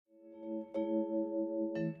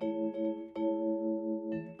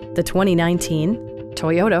the 2019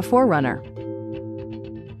 Toyota 4Runner.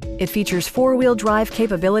 It features four-wheel drive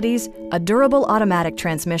capabilities, a durable automatic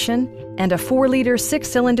transmission, and a 4-liter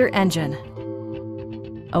 6-cylinder engine.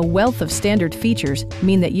 A wealth of standard features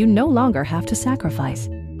mean that you no longer have to sacrifice,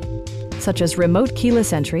 such as remote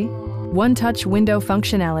keyless entry, one-touch window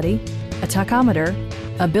functionality, a tachometer,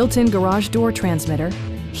 a built-in garage door transmitter,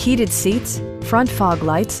 heated seats, front fog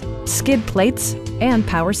lights, skid plates, and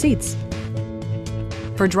power seats.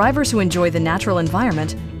 For drivers who enjoy the natural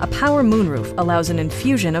environment, a power moonroof allows an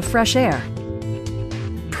infusion of fresh air.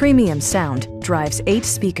 Premium sound drives 8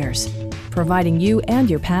 speakers, providing you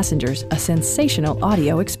and your passengers a sensational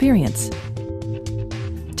audio experience.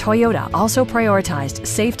 Toyota also prioritized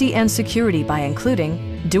safety and security by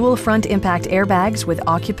including dual front impact airbags with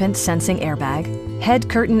occupant sensing airbag, head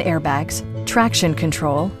curtain airbags, traction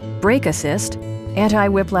control, brake assist,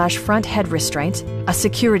 anti-whiplash front head restraints, a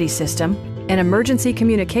security system, an emergency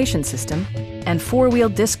communication system, and 4-wheel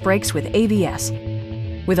disc brakes with ABS.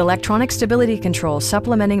 With electronic stability control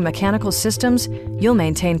supplementing mechanical systems, you'll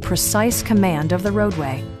maintain precise command of the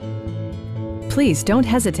roadway. Please don't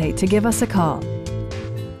hesitate to give us a call.